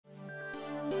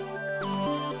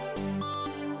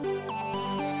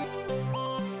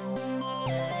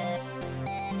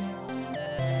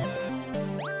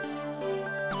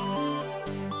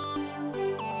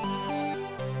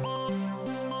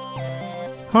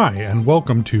Hi, and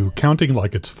welcome to Counting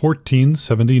Like It's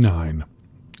 1479.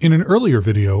 In an earlier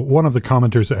video, one of the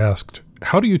commenters asked,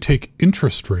 how do you take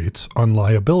interest rates on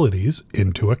liabilities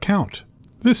into account?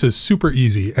 This is super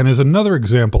easy and is another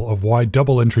example of why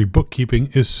double-entry bookkeeping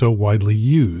is so widely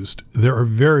used. There are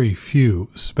very few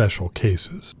special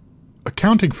cases.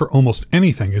 Accounting for almost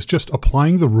anything is just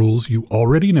applying the rules you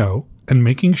already know and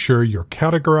making sure you're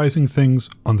categorizing things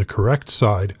on the correct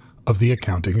side of the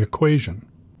accounting equation.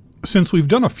 Since we've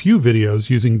done a few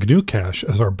videos using GnuCash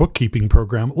as our bookkeeping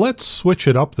program, let's switch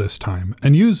it up this time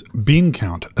and use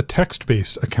Beancount, a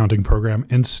text-based accounting program,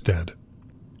 instead.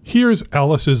 Here's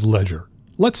Alice's ledger.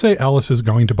 Let's say Alice is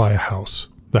going to buy a house.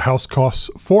 The house costs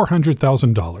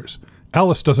 $400,000.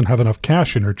 Alice doesn't have enough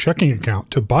cash in her checking account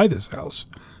to buy this house,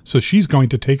 so she's going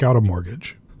to take out a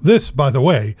mortgage. This, by the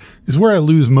way, is where I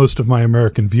lose most of my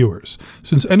American viewers,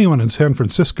 since anyone in San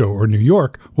Francisco or New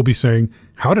York will be saying,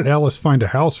 how did Alice find a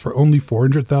house for only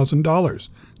 $400,000?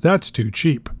 That's too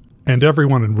cheap. And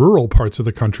everyone in rural parts of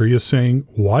the country is saying,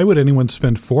 why would anyone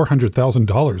spend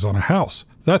 $400,000 on a house?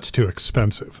 That's too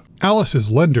expensive.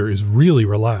 Alice's lender is really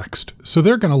relaxed, so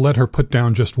they're going to let her put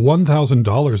down just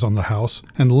 $1,000 on the house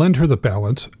and lend her the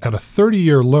balance at a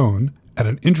 30-year loan at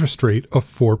an interest rate of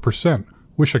 4%.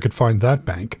 Wish I could find that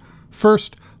bank.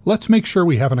 First, let's make sure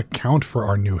we have an account for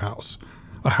our new house.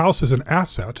 A house is an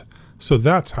asset, so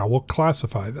that's how we'll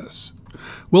classify this.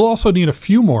 We'll also need a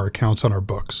few more accounts on our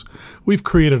books. We've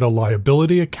created a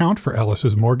liability account for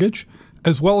Alice's mortgage,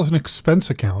 as well as an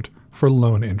expense account for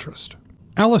loan interest.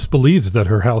 Alice believes that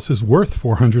her house is worth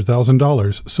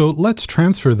 $400,000, so let's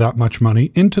transfer that much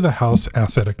money into the house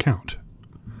asset account.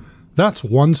 That's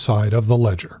one side of the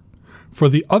ledger. For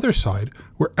the other side,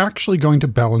 we're actually going to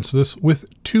balance this with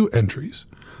two entries.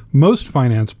 Most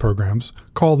finance programs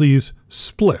call these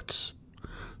splits.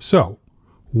 So,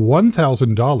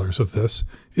 $1,000 of this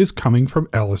is coming from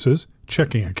Alice's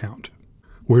checking account.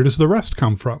 Where does the rest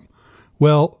come from?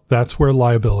 Well, that's where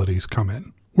liabilities come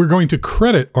in. We're going to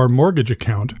credit our mortgage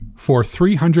account for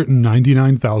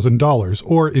 $399,000,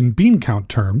 or in Beancount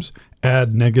terms,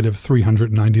 add negative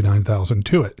 $399,000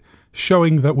 to it,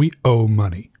 showing that we owe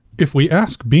money. If we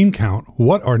ask Beancount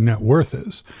what our net worth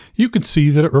is, you can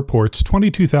see that it reports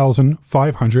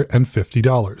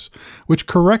 $22,550, which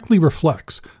correctly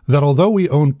reflects that although we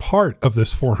own part of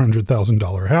this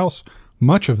 $400,000 house,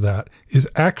 much of that is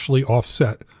actually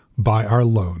offset by our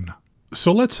loan.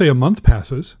 So let's say a month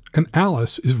passes and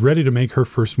Alice is ready to make her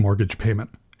first mortgage payment.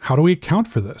 How do we account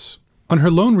for this? On her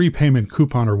loan repayment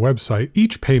coupon or website,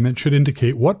 each payment should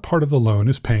indicate what part of the loan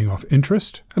is paying off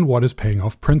interest and what is paying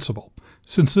off principal.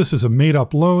 Since this is a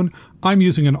made-up loan, I'm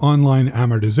using an online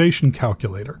amortization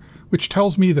calculator, which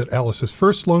tells me that Alice's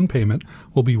first loan payment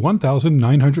will be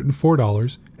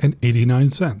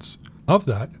 $1,904.89. Of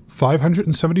that,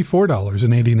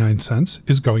 $574.89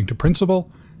 is going to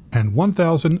principal, and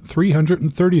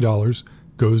 $1,330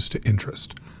 goes to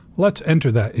interest. Let's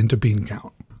enter that into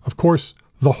Beancount. Of course,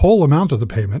 the whole amount of the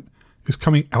payment is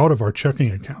coming out of our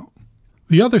checking account.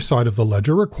 The other side of the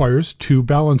ledger requires two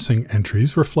balancing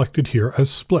entries reflected here as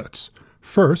splits.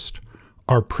 First,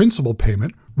 our principal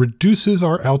payment reduces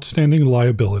our outstanding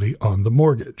liability on the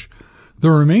mortgage.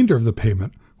 The remainder of the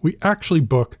payment we actually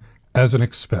book as an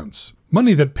expense.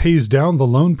 Money that pays down the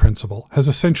loan principal has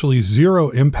essentially zero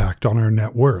impact on our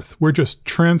net worth. We're just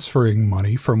transferring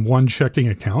money from one checking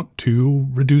account to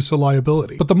reduce a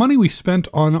liability. But the money we spent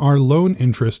on our loan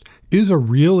interest is a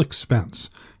real expense.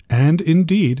 And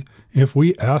indeed, if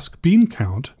we ask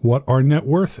Beancount what our net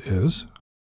worth is,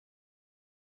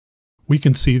 we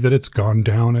can see that it's gone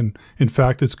down, and in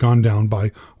fact it's gone down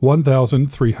by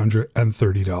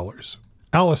 $1,330.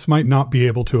 Alice might not be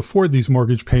able to afford these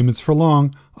mortgage payments for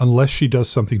long unless she does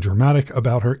something dramatic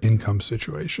about her income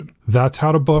situation. That's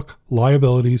how to book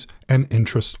liabilities and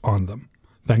interest on them.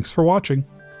 Thanks for watching.